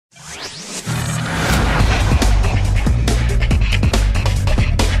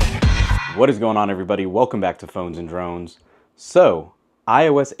What is going on, everybody? Welcome back to Phones and Drones. So,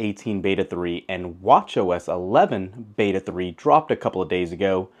 iOS 18 Beta 3 and WatchOS 11 Beta 3 dropped a couple of days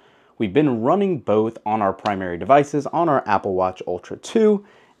ago. We've been running both on our primary devices, on our Apple Watch Ultra 2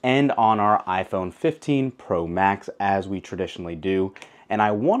 and on our iPhone 15 Pro Max, as we traditionally do. And I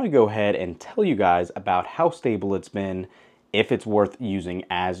want to go ahead and tell you guys about how stable it's been, if it's worth using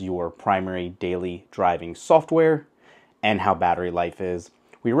as your primary daily driving software, and how battery life is.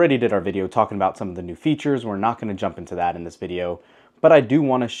 We already did our video talking about some of the new features. We're not going to jump into that in this video, but I do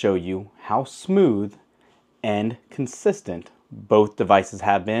want to show you how smooth and consistent both devices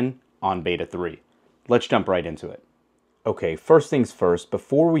have been on Beta 3. Let's jump right into it. Okay, first things first,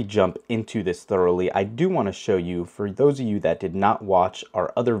 before we jump into this thoroughly, I do want to show you, for those of you that did not watch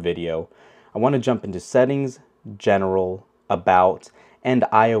our other video, I want to jump into Settings, General, About, and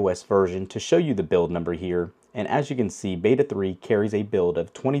iOS version to show you the build number here. And as you can see, Beta 3 carries a build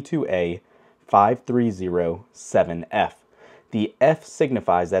of 22A5307F. The F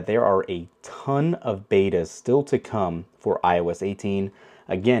signifies that there are a ton of betas still to come for iOS 18.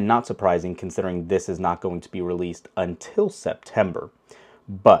 Again, not surprising considering this is not going to be released until September.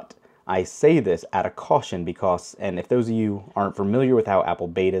 But I say this at a caution because, and if those of you aren't familiar with how Apple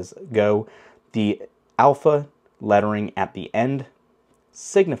betas go, the alpha lettering at the end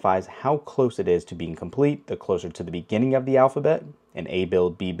signifies how close it is to being complete. The closer to the beginning of the alphabet, an A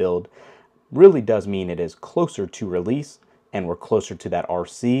build, B build, really does mean it is closer to release, and we're closer to that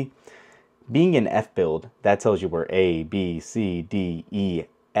RC. Being an F build, that tells you we're A, B, C, D, E,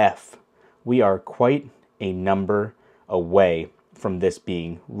 F. We are quite a number away from this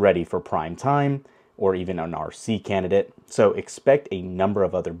being ready for prime time, or even an RC candidate, so expect a number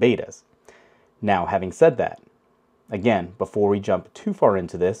of other betas. Now, having said that, again, before we jump too far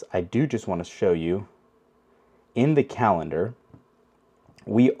into this, I do just want to show you in the calendar,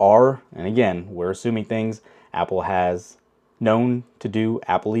 we are, and again, we're assuming things, Apple has known to do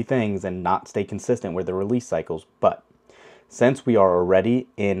Apple-y things and not stay consistent with the release cycles. But since we are already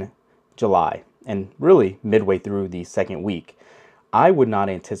in July and really midway through the second week, I would not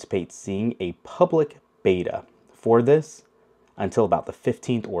anticipate seeing a public beta for this until about the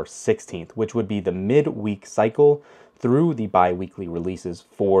 15th or 16th, which would be the midweek cycle through the bi-weekly releases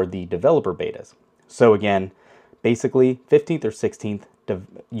for the developer betas. So again, basically 15th or 16th,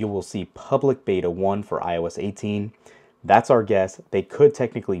 you will see public beta 1 for iOS 18. That's our guess. They could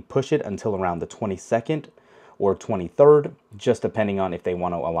technically push it until around the 22nd or 23rd, just depending on if they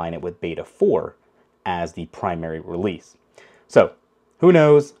want to align it with beta 4 as the primary release. So who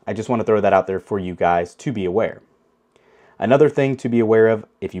knows? I just want to throw that out there for you guys to be aware. Another thing to be aware of,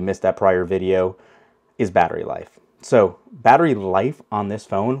 if you missed that prior video, is battery life. So battery life on this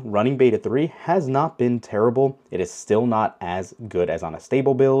phone running Beta 3 has not been terrible. It is still not as good as on a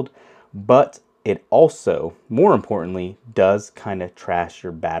stable build, but it also, more importantly, does kind of trash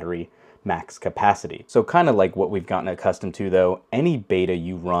your battery max capacity. So kind of like what we've gotten accustomed to though, any beta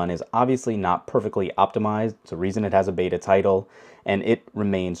you run is obviously not perfectly optimized. It's the reason it has a beta title, and it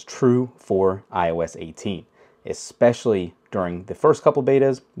remains true for iOS 18. Especially during the first couple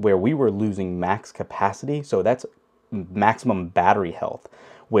betas where we were losing max capacity. So that's maximum battery health,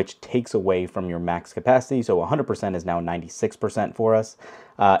 which takes away from your max capacity. So 100% is now 96% for us.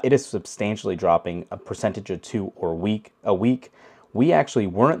 It is substantially dropping a percentage or two or a week. We actually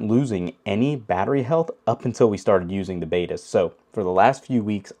weren't losing any battery health up until we started using the betas. So for the last few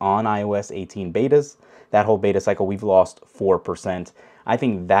weeks on iOS 18 betas, that whole beta cycle, we've lost 4%. I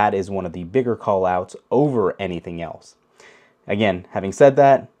think that is one of the bigger call outs over anything else. Again, having said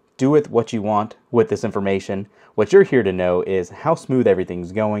that, do with what you want with this information. What you're here to know is how smooth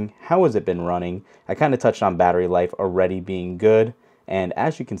everything's going, how has it been running. I kind of touched on battery life already being good, and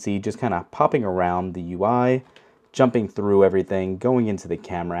as you can see, just kind of popping around the UI, jumping through everything, going into the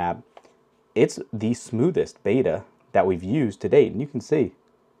camera app. It's the smoothest beta that we've used to date, and you can see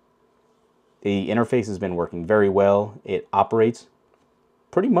the interface has been working very well. It operates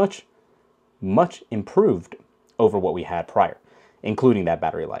pretty much improved over what we had prior, including that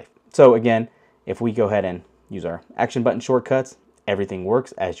battery life. So again, if we go ahead and use our action button shortcuts, everything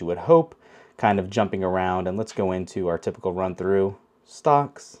works as you would hope, kind of jumping around, and let's go into our typical run through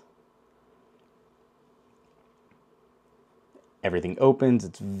stocks. Everything opens,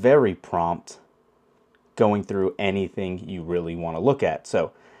 it's very prompt, going through anything you really want to look at.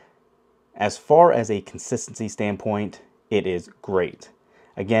 So as far as a consistency standpoint, it is great.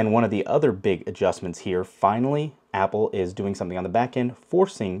 Again, one of the other big adjustments here, finally, Apple is doing something on the back end,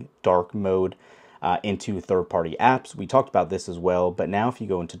 forcing dark mode into third-party apps. We talked about this as well, but now if you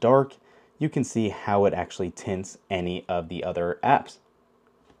go into dark, you can see how it actually tints any of the other apps.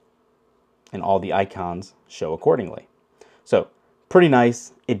 and all the icons show accordingly. So pretty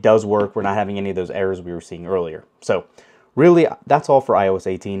nice. It does work. We're not having any of those errors we were seeing earlier. So really, that's all for iOS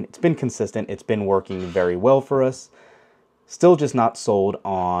 18. It's been consistent. It's been working very well for us. Still just not sold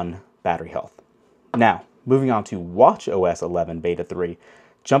on battery health. Now, moving on to WatchOS 11 Beta 3.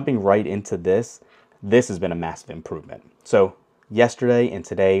 Jumping right into this has been a massive improvement. So yesterday and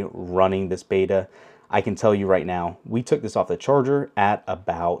today running this beta, I can tell you right now, we took this off the charger at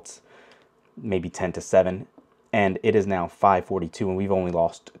about maybe 10 to 7, and it is now 5:42, and we've only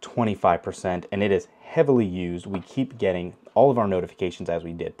lost 25%, and it is heavily used. We keep getting all of our notifications as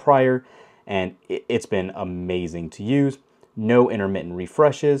we did prior, and it's been amazing to use. No intermittent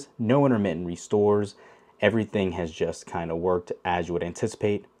refreshes, no intermittent restores. Everything has just kind of worked as you would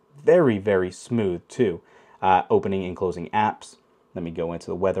anticipate. Very, very smooth too. Opening and closing apps. Let me go into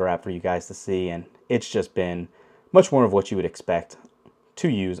the weather app for you guys to see, and it's just been much more of what you would expect to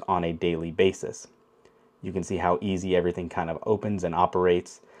use on a daily basis. You can see how easy everything kind of opens and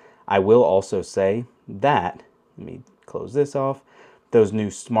operates. I will also say that, let me close this off, those new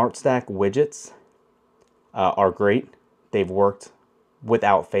Smart Stack widgets are great. They've worked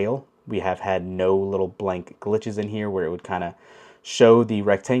without fail. We have had no little blank glitches in here where it would kind of show the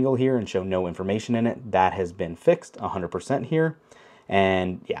rectangle here and show no information in it. That has been fixed 100% here.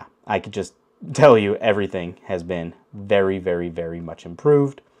 And yeah, I could just tell you everything has been very, very, very much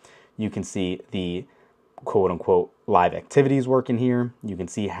improved. You can see the quote unquote live activities working here. You can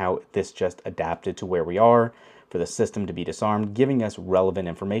see how this just adapted to where we are for the system to be disarmed, giving us relevant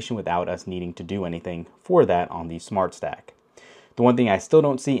information without us needing to do anything for that on the Smart Stack. The one thing I still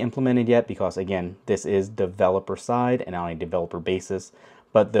don't see implemented yet, because again, this is developer side and on a developer basis,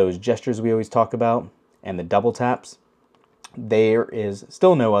 but those gestures we always talk about and the double taps, there is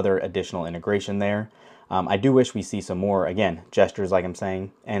still no other additional integration there. I do wish we see some more, again, gestures like I'm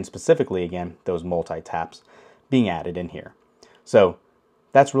saying, and specifically, again, those multi-taps being added in here. So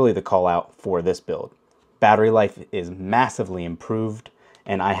that's really the call out for this build. Battery life is massively improved,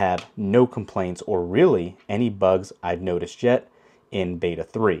 and I have no complaints or really any bugs I've noticed yet in Beta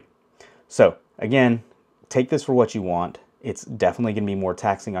 3. So again, take this for what you want. It's definitely going to be more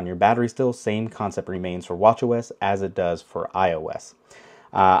taxing on your battery still. Same concept remains for watchOS as it does for iOS.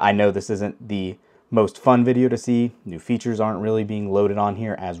 I know this isn't the most fun video to see. New features aren't really being loaded on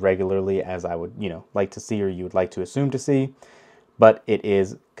here as regularly as I would, like to see, or you would like to assume to see, but it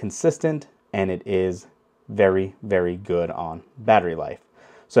is consistent and it is very, very good on battery life.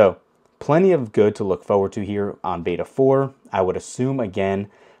 So plenty of good to look forward to here on Beta 4. I would assume, again,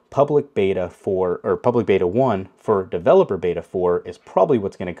 public beta 4 or public beta 1 for developer beta 4 is probably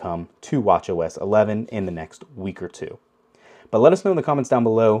what's going to come to watchOS 11 in the next week or two. But let us know in the comments down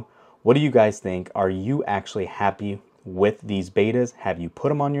below, what do you guys think? Are you actually happy with these betas? Have you put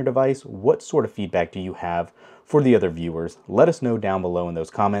them on your device? What sort of feedback do you have for the other viewers? Let us know down below in those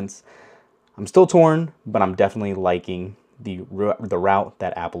comments. I'm still torn, but I'm definitely liking the route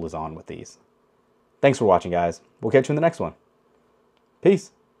that Apple is on with these. Thanks for watching, guys. We'll catch you in the next one.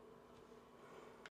 Peace.